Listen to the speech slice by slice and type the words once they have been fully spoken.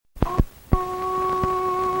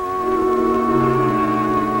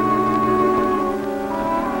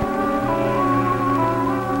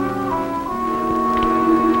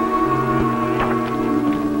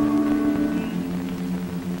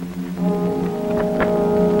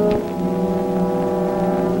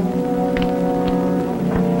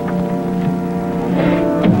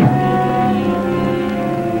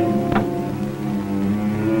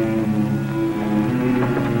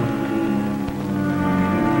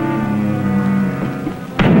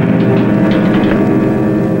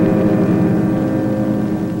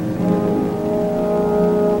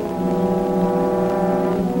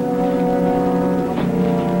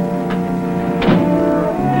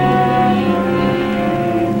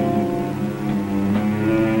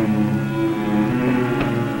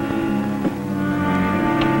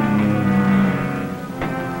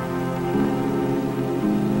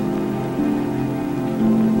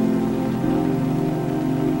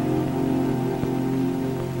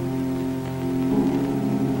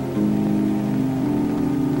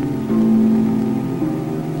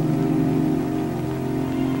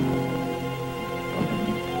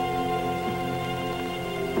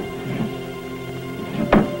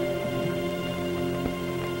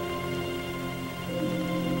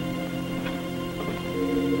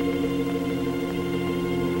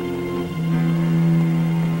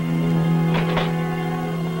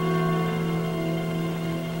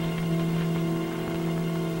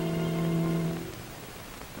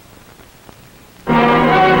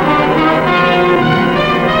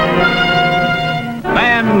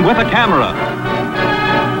with a Camera.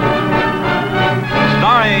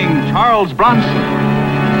 Starring Charles Bronson.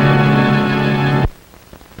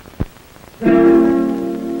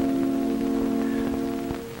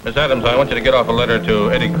 Miss Adams, I want you to get off a letter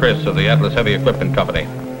to Eddie Chris of the Atlas Heavy Equipment Company.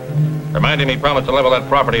 Remind him he promised to level that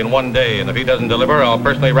property in 1 day, and if he doesn't deliver, I'll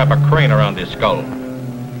personally wrap a crane around his skull.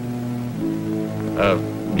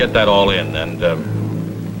 Get that all in, and,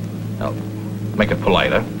 well, make it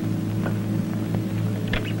polite, huh?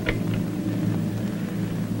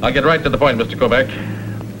 I'll get right to the point, Mr. Kovac.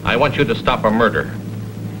 I want you to stop a murder.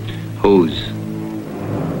 Whose?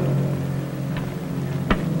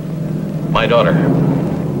 My daughter.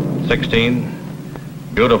 16,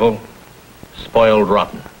 beautiful, spoiled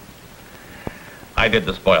rotten. I did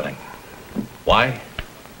the spoiling. Why?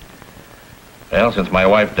 Well, since my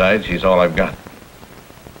wife died, she's all I've got.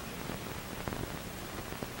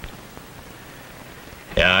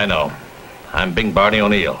 Yeah, I know. I'm Big Barney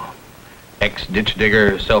O'Neill, ex-ditch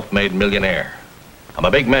digger, self-made millionaire. I'm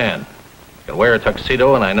a big man. I can wear a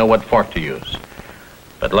tuxedo and I know what fork to use.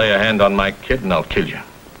 But lay a hand on my kid and I'll kill you.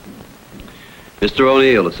 Mr.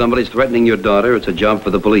 O'Neill, if somebody's threatening your daughter, it's a job for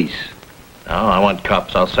the police. No, I want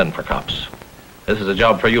cops. I'll send for cops. This is a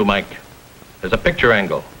job for you, Mike. There's a picture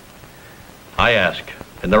angle. I ask,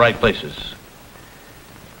 in the right places.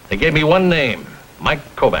 They gave me one name, Mike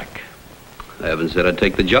Kovac. I haven't said I'd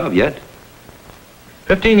take the job yet.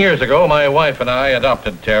 15 years ago, my wife and I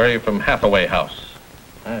adopted Terry from Hathaway House.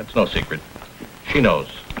 It's no secret. She knows.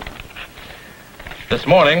 This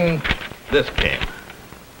morning, this came.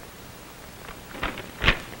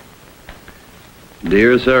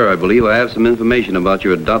 Dear sir, I believe I have some information about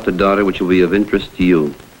your adopted daughter which will be of interest to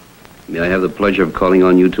you. May I have the pleasure of calling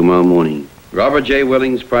on you tomorrow morning? Robert J.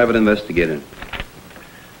 Willings, private investigator.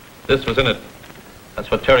 This was in it.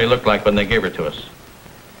 That's what Terry looked like when they gave her to us.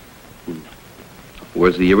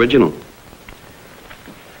 Where's the original?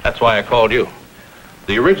 That's why I called you.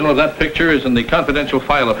 The original of that picture is in the confidential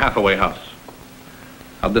file of Hathaway House.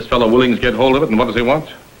 How'd this fellow Willings get hold of it, and what does he want?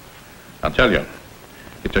 I'll tell you.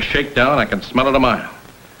 It's a shakedown. I can smell it a mile.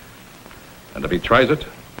 And if he tries it,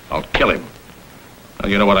 I'll kill him.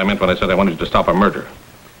 Well, you know what I meant when I said I wanted you to stop a murder.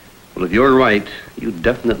 Well, if you're right, you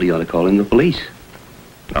definitely ought to call in the police.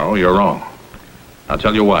 No, you're wrong. I'll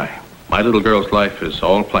tell you why. My little girl's life is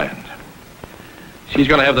all planned. She's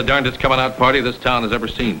going to have the darndest coming-out party this town has ever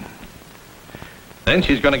seen. Then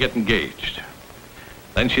she's going to get engaged.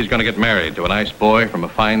 Then she's going to get married to a nice boy from a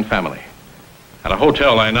fine family. At a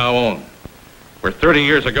hotel I now own, where 30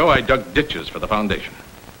 years ago I dug ditches for the foundation.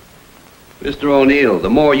 Mr. O'Neill, the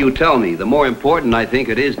more you tell me, the more important I think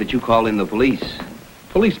it is that you call in the police.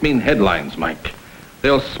 Police mean headlines, Mike.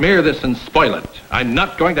 They'll smear this and spoil it. I'm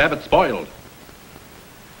not going to have it spoiled.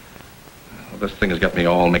 Well, this thing has got me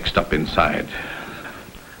all mixed up inside.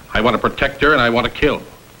 I want to protect her and I want to kill.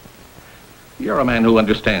 You're a man who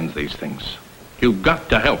understands these things. You've got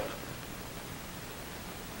to help.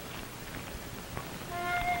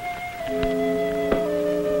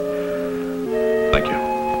 Thank you.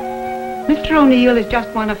 Mr. O'Neill is just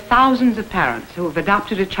one of thousands of parents who have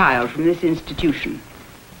adopted a child from this institution.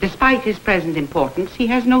 Despite his present importance, he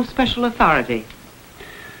has no special authority.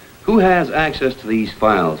 Who has access to these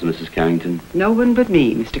files, Mrs. Carrington? No one but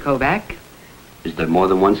me, Mr. Kovac. Is there more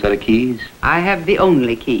than one set of keys? I have the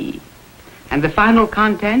only key. And the final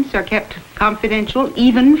contents are kept confidential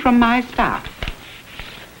even from my staff.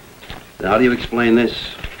 Then how do you explain this?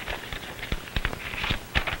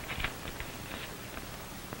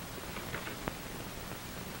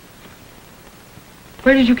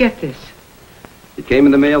 Where did you get this? It came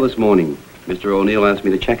in the mail this morning. Mr. O'Neill asked me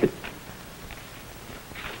to check it.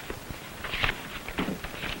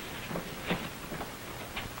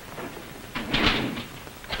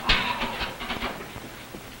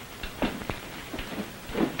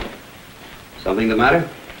 Something the matter?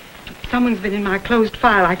 Someone's been in my closed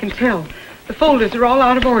file, I can tell. The folders are all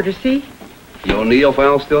out of order, see? The O'Neill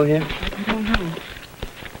file still here? I don't know.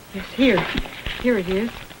 Yes, here. Here it is.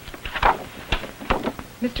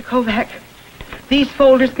 Mr. Kovac, these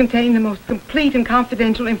folders contain the most complete and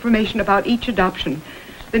confidential information about each adoption.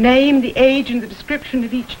 The name, the age, and the description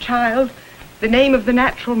of each child, the name of the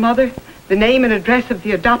natural mother, the name and address of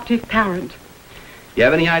the adoptive parent. You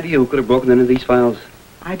have any idea who could have broken into these files?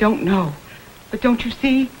 I don't know. But don't you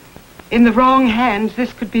see? In the wrong hands,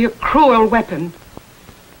 this could be a cruel weapon.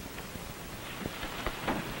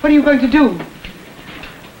 What are you going to do?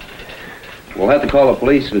 We'll have to call the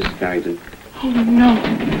police, Mrs. Carrington. Oh, no.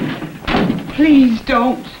 Please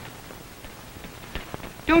don't.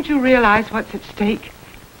 Don't you realize what's at stake?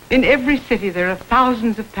 In every city, there are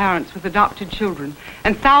thousands of parents with adopted children,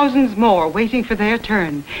 and thousands more waiting for their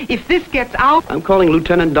turn. If this gets out... I'm calling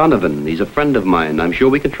Lieutenant Donovan. He's a friend of mine. I'm sure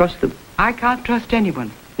we can trust him. I can't trust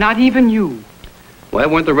anyone, not even you. Why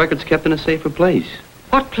weren't the records kept in a safer place?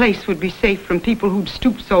 What place would be safe from people who'd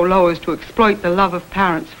stoop so low as to exploit the love of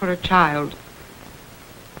parents for a child?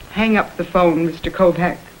 Hang up the phone, Mr.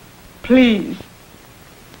 Kovac. Please.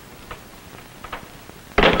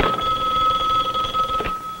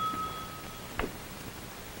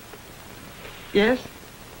 Yes?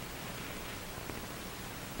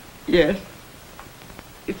 Yes.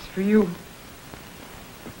 It's for you.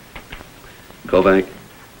 Kovac,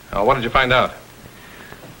 What did you find out?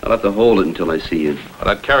 I'll have to hold it until I see you. Well,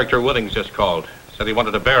 that character Willings just called. Said he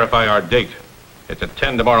wanted to verify our date. It's at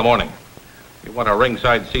 10 tomorrow morning. You want a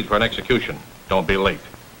ringside seat for an execution. Don't be late.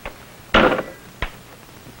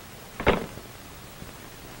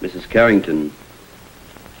 Mrs. Carrington,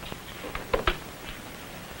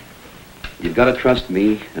 you've got to trust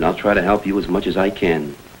me, and I'll try to help you as much as I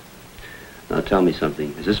can. Now tell me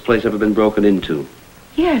something. Has this place ever been broken into?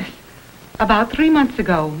 Yes. About 3 months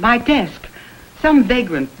ago, my desk. Some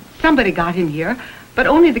vagrant, somebody got in here, but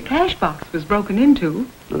only the cash box was broken into.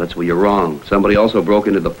 No, that's where you're wrong. Somebody also broke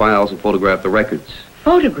into the files and photographed the records.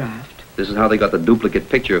 Photographed? This is how they got the duplicate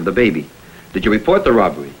picture of the baby. Did you report the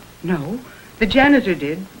robbery? No. The janitor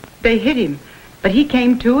did. They hit him, but he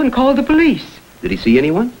came to and called the police. Did he see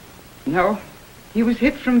anyone? No. He was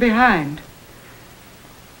hit from behind.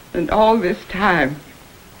 And all this time,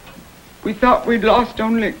 we thought we'd lost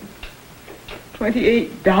only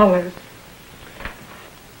 $28.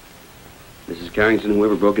 Mrs. Carrington,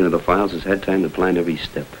 whoever broke into the files has had time to plan every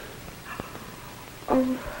step.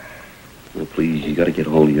 Oh. Now, please, you got to get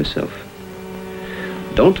hold of yourself.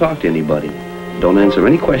 Don't talk to anybody. Don't answer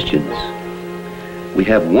any questions. We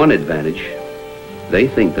have one advantage. They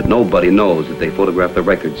think that nobody knows that they photographed the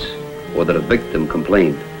records or that a victim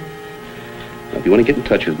complained. Now, if you want to get in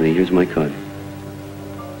touch with me, here's my card.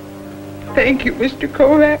 Thank you, Mr.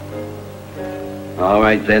 Kovac. All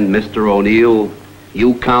right, then, Mr. O'Neill.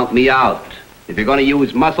 You count me out. If you're going to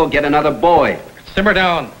use muscle, get another boy. Simmer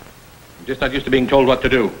down. I'm just not used to being told what to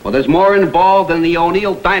do. Well, there's more involved than the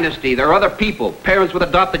O'Neill dynasty. There are other people, parents with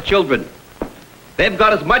adopted children. They've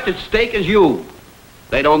got as much at stake as you.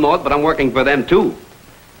 They don't know it, but I'm working for them, too.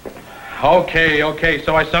 Okay,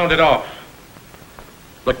 so I sound it off.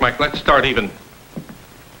 Look, Mike, let's start even.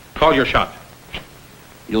 Call your shot.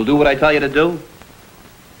 You'll do what I tell you to do?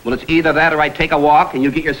 Well, it's either that or I take a walk and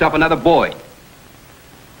you get yourself another boy.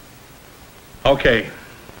 Okay.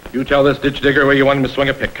 You tell this ditch digger where you want him to swing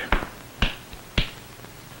a pick.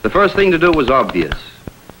 The first thing to do was obvious.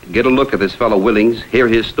 Get a look at this fellow Willings, hear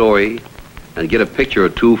his story, and get a picture or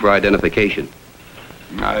two for identification.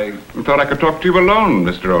 I thought I could talk to you alone,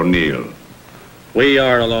 Mr. O'Neill. We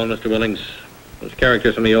are alone, Mr. Willings. Those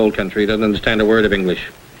characters from the old country doesn't understand a word of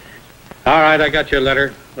English. All right, I got your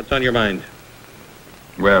letter. What's on your mind?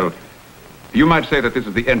 Well, you might say that this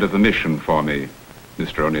is the end of the mission for me,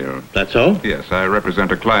 Mr. O'Neill. That's so? Yes, I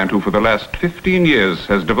represent a client who for the last 15 years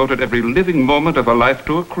has devoted every living moment of her life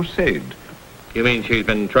to a crusade. You mean she's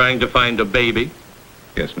been trying to find a baby?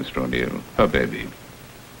 Yes, Mr. O'Neill, her baby.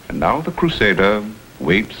 And now the crusader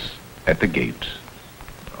waits at the gate.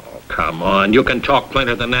 Oh, come on. You can talk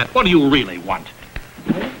plainer than that. What do you really want?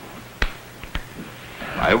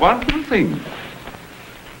 I want nothing.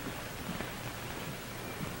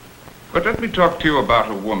 But let me talk to you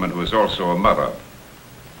about a woman who is also a mother.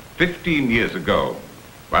 15 years ago,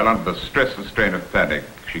 while under the stress and strain of panic,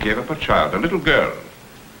 she gave up a child, a little girl.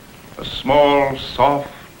 A small,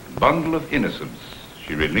 soft bundle of innocence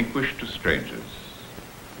she relinquished to strangers.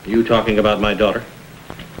 Are you talking about my daughter?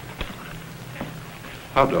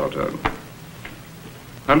 Our daughter.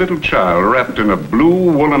 A little child wrapped in a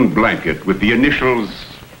blue woolen blanket with the initials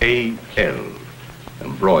A.L.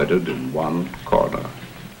 embroidered in one corner.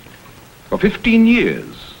 For 15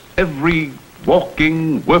 years, every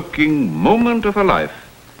walking, working moment of her life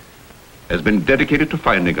has been dedicated to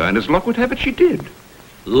finding her, and as luck would have it, she did.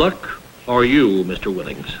 Luck or you, Mr.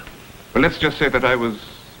 Willings? Well, let's just say that I was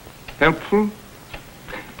helpful,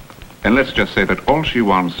 and let's just say that all she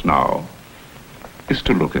wants now is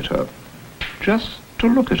to look at her. Just to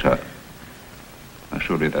look at her. Now,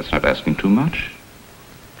 surely that's not asking too much.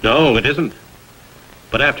 No, it isn't.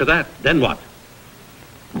 But after that, then what?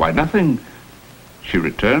 Why, nothing. She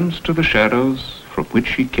returns to the shadows from which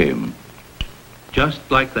she came. Just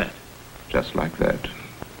like that? Just like that.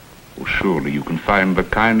 Oh, surely you can find the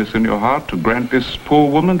kindness in your heart to grant this poor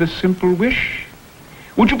woman this simple wish.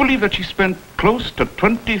 Would you believe that she spent close to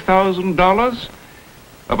 $20,000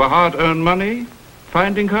 of her hard-earned money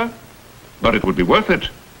finding her, but it would be worth it.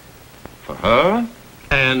 For her.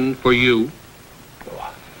 And for you?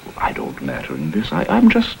 Oh, I don't matter in this. I'm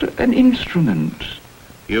just an instrument.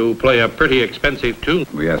 You play a pretty expensive tune.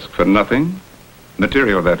 We ask for nothing.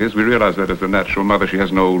 Material, that is. We realize that as a natural mother, she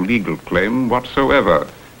has no legal claim whatsoever.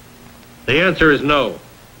 The answer is no.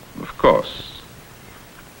 Of course.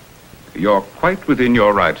 You're quite within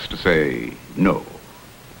your rights to say no.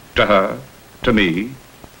 To her, to me,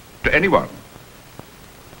 to anyone.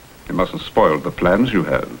 You mustn't spoil the plans you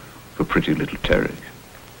have for pretty little Terry.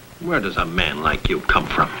 Where does a man like you come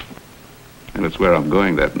from? And it's where I'm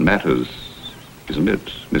going that matters, isn't it,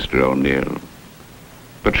 Mr. O'Neill?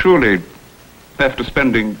 But surely, after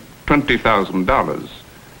spending $20,000,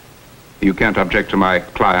 you can't object to my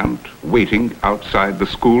client waiting outside the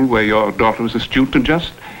school where your daughter is a student and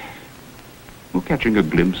just catching a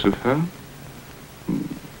glimpse of her,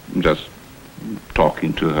 just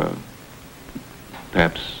talking to her,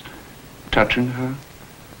 perhaps touching her,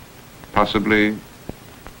 possibly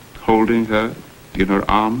holding her in her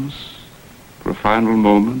arms for a final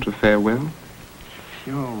moment of farewell.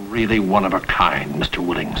 You're really one of a kind, Mr.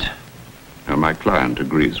 Woodings. Now, my client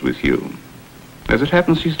agrees with you. As it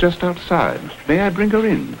happens, she's just outside. May I bring her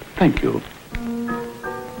in? Thank you.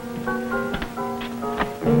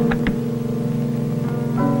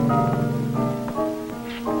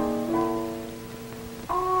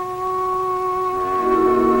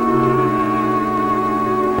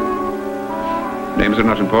 Names are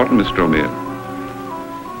not important, Mr. O'Neill.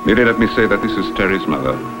 Merely let me say that this is Terry's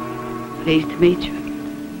mother. Pleased to meet you.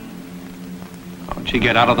 How'd she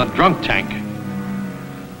get out of the drunk tank?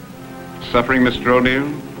 Suffering, Mr. O'Neill?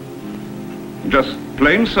 Just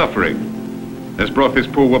plain suffering has brought this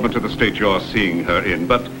poor woman to the state you're seeing her in.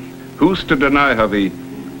 But who's to deny her the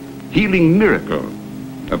healing miracle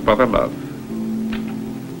of mother love?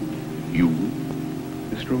 You,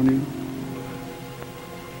 Mr. O'Neill?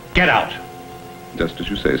 Get out! Just as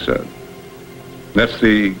you say, sir. That's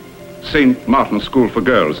the St. Martin's School for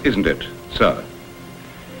Girls, isn't it, sir?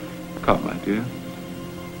 Come, my dear.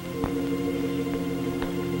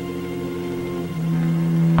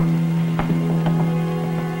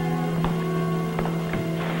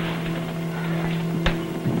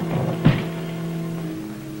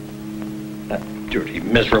 That dirty,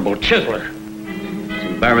 miserable chiseler. It's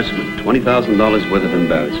embarrassment. $20,000 worth of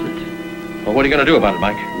embarrassment. Well, what are you going to do about it,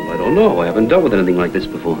 Mike? Well, I don't know. I haven't dealt with anything like this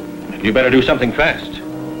before. You better do something fast.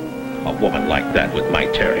 A woman like that with my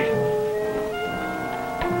Terry.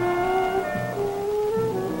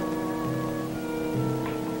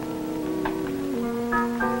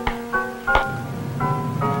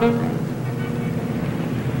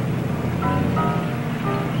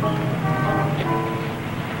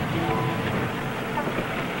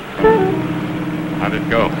 How'd it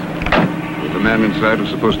go? The man inside was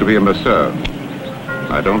supposed to be a masseur.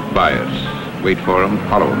 I don't buy it. Wait for him,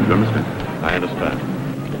 follow him, you understand? I understand.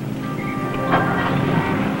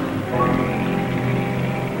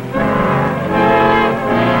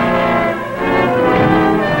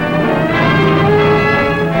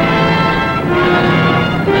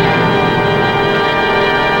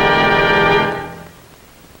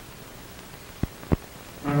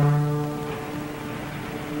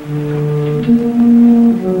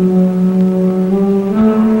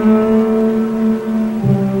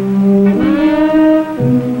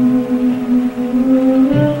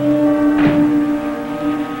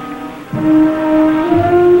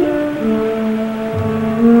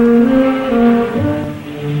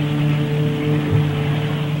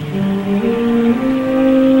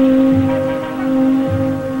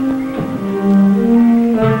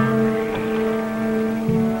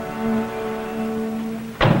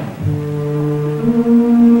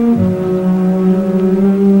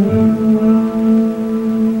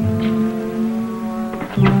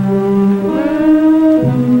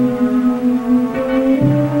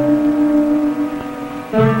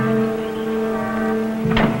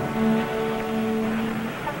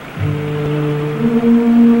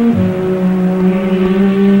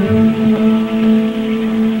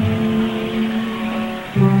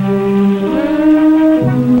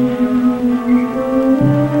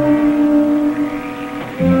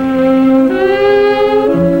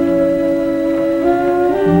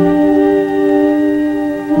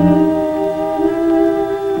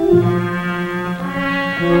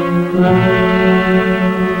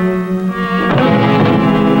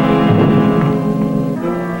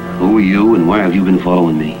 Who are you and why have you been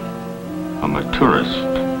following me? I'm a tourist.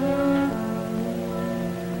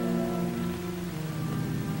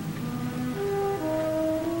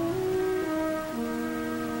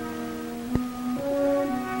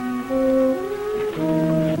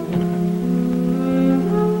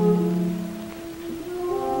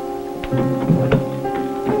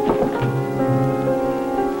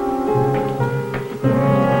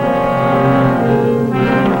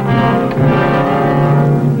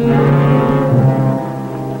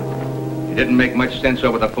 didn't make much sense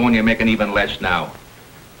over the phone, you're making even less now.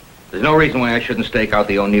 There's no reason why I shouldn't stake out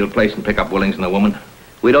the O'Neill place and pick up Willings and the woman.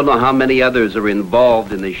 We don't know how many others are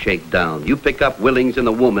involved in this shakedown. You pick up Willings and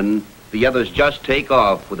the woman, the others just take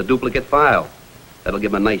off with a duplicate file. That'll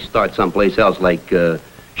give them a nice start someplace else, like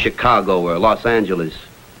Chicago or Los Angeles.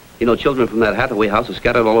 You know, children from that Hathaway house are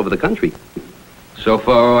scattered all over the country. So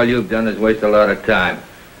far, all you've done is waste a lot of time.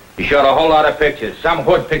 You showed a whole lot of pictures. Some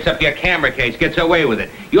hood picks up your camera case, gets away with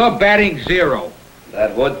it. You're batting 0.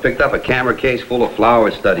 That hood picked up a camera case full of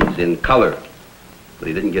flower studies in color. But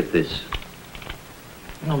he didn't get this.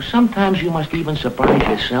 You know, sometimes you must even surprise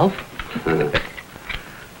yourself.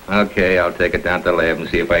 Okay, I'll take it down to the lab and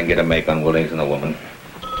see if I can get a make on Willings and the woman.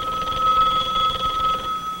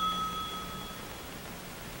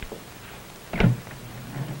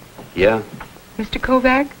 Yeah? Mr.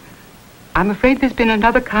 Kovac, I'm afraid there's been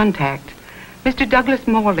another contact. Mr. Douglas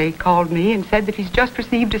Morley called me and said that he's just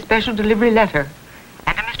received a special delivery letter.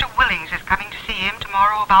 And a Mr. Willings is coming to see him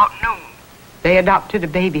tomorrow about noon. They adopted a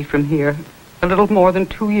baby from here a little more than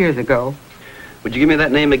 2 years ago. Would you give me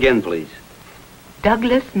that name again, please?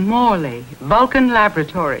 Douglas Morley, Vulcan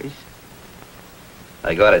Laboratories.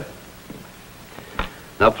 I got it.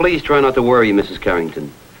 Now, please try not to worry, Mrs.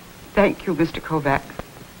 Carrington. Thank you, Mr. Kovac.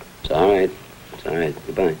 It's all right. It's all right.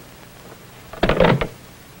 Goodbye.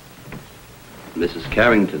 Mrs.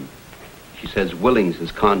 Carrington. She says Willings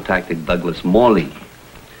has contacted Douglas Morley.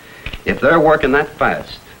 If they're working that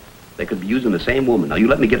fast, they could be using the same woman. Now, you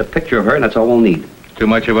let me get a picture of her, and that's all we'll need. Too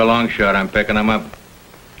much of a long shot. I'm picking them up.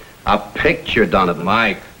 A picture, Donovan.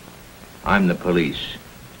 Mike, I'm the police.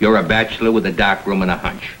 You're a bachelor with a dark room and a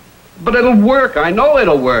hunch. But it'll work. I know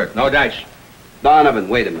it'll work. No dice. Donovan,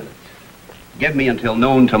 wait a minute. Give me until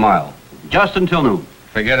noon tomorrow. Just until noon.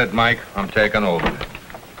 Forget it, Mike. I'm taking over.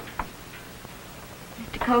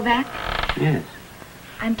 Mr. Kovac, Yes.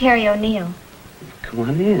 I'm Terry O'Neill. Come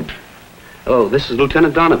on in. Oh, this is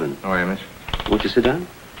Lieutenant Donovan. All right, miss. Won't you sit down?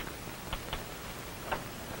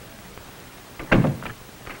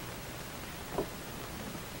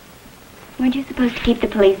 Weren't you supposed to keep the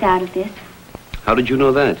police out of this? How did you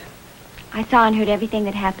know that? I saw and heard everything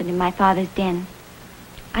that happened in my father's den.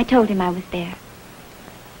 I told him I was there.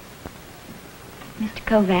 Mr.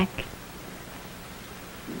 Kovac,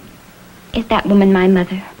 is that woman my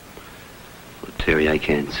mother? Well, Terry, I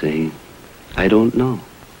can't say. I don't know.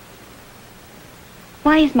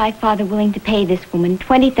 Why is my father willing to pay this woman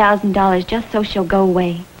 $20,000 just so she'll go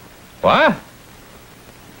away? What?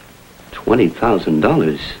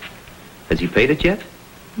 $20,000? Has he paid it yet?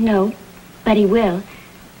 No, but he will.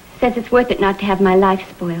 Says it's worth it not to have my life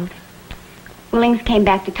spoiled. Willings came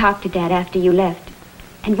back to talk to Dad after you left.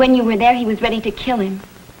 And when you were there, he was ready to kill him.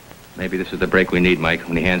 Maybe this is the break we need, Mike.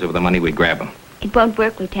 When he hands over the money, we grab him. It won't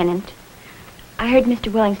work, Lieutenant. I heard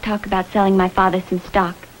Mr. Willings talk about selling my father some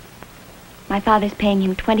stock. My father's paying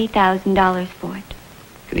him $20,000 for it.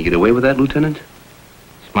 Can he get away with that, Lieutenant?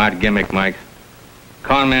 Smart gimmick, Mike.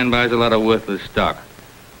 Con man buys a lot of worthless stock.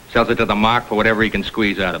 Sells it to the mark for whatever he can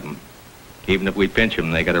squeeze out of them. Even if we pinch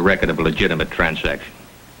him, they got a record of a legitimate transaction.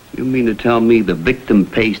 You mean to tell me the victim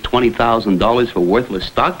pays $20,000 for worthless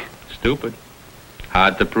stock? Stupid.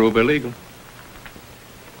 Hard to prove illegal.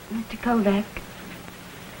 Mr. Kovac,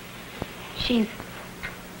 she's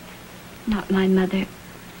not my mother,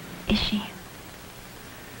 is she?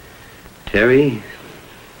 Terry,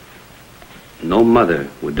 no mother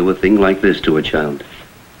would do a thing like this to a child.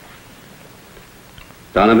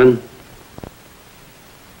 Donovan?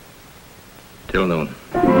 Till noon.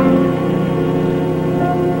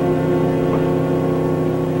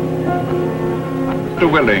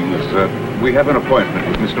 Mr. Willings, we have an appointment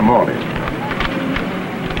with Mr. Morley.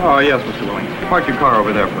 Oh, yes, Mr. Willings. Park your car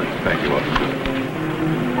over there, please. Thank you, officer.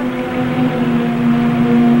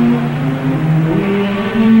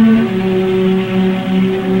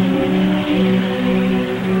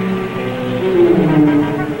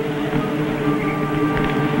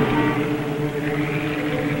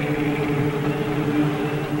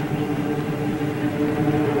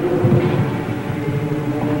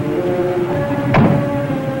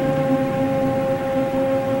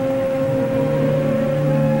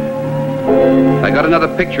 I got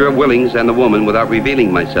another picture of Willings and the woman without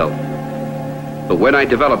revealing myself. But when I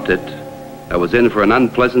developed it, I was in for an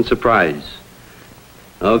unpleasant surprise.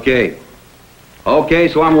 Okay,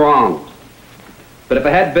 so I'm wrong. But if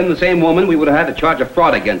it had been the same woman, we would have had to charge a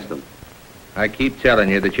fraud against them. I keep telling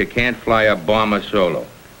you that you can't fly a bomber solo.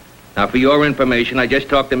 Now, for your information, I just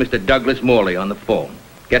talked to Mr. Douglas Morley on the phone.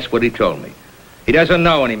 Guess what he told me? He doesn't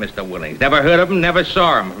know any Mr. Willings. Never heard of him, never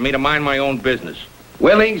saw him. For me to mind my own business.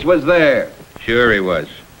 Willings was there. Sure he was.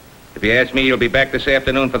 If you ask me, he'll be back this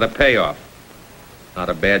afternoon for the payoff. Not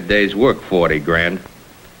a bad day's work, 40 grand.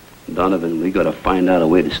 Donovan, we gotta find out a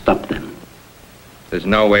way to stop them. There's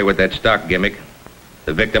no way with that stock gimmick.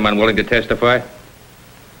 The victim unwilling to testify?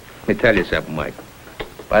 Let me tell you something, Mike.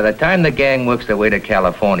 By the time the gang works their way to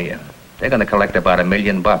California, they're gonna collect about $1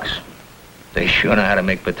 million. They sure know how to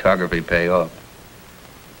make photography pay off.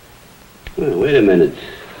 Well, wait a minute.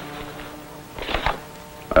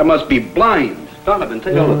 I must be blind. Donovan,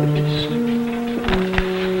 take a look at this.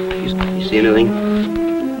 You see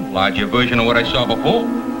anything? Larger version of what I saw before?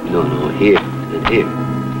 No, here and here.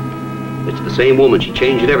 It's the same woman. She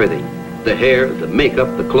changed everything. The hair, the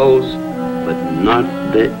makeup, the clothes, but not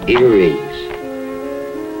the earrings.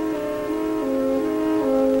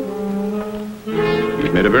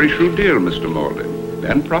 You've made a very shrewd deal, Mr. Morley,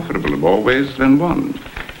 and profitable in more ways than one.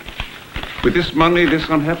 With this money, this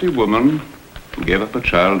unhappy woman, who gave up a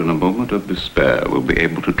child in a moment of despair, will be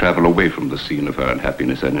able to travel away from the scene of her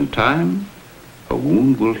unhappiness, and in time, her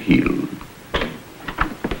wound will heal.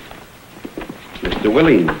 Mr.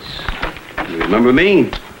 Willings, you remember me?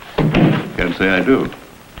 Can't say I do.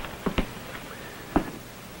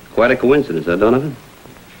 Quite a coincidence, huh, Donovan?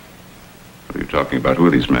 What are you talking about? Who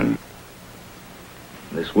are these men?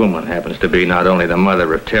 This woman happens to be not only the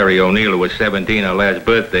mother of Terry O'Neill, who was 17 her last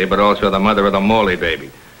birthday, but also the mother of the Morley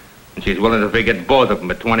baby. And she's willing to forget both of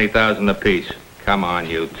them at $20,000 apiece. Come on,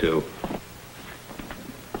 you two.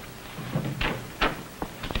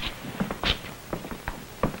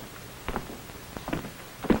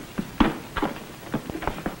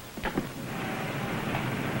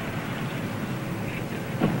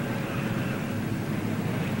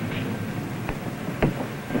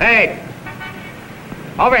 Hey!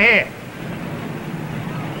 Over here!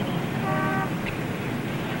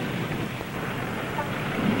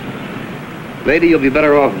 Lady, you'll be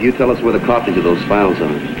better off if you tell us where the copies of those files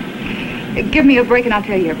are. Give me a break and I'll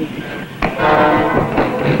tell you everything.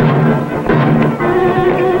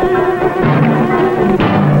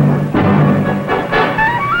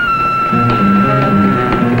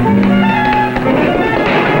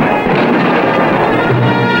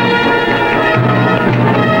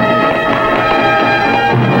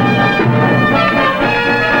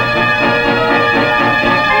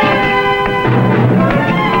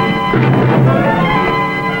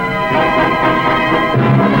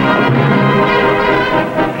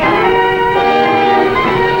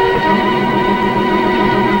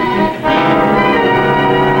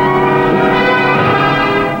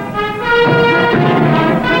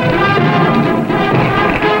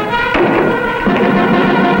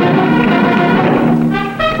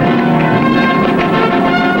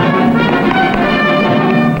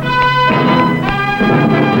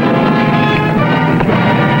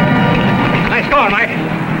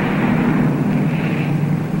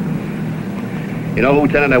 You know,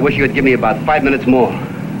 Lieutenant, I wish you would give me about 5 minutes more.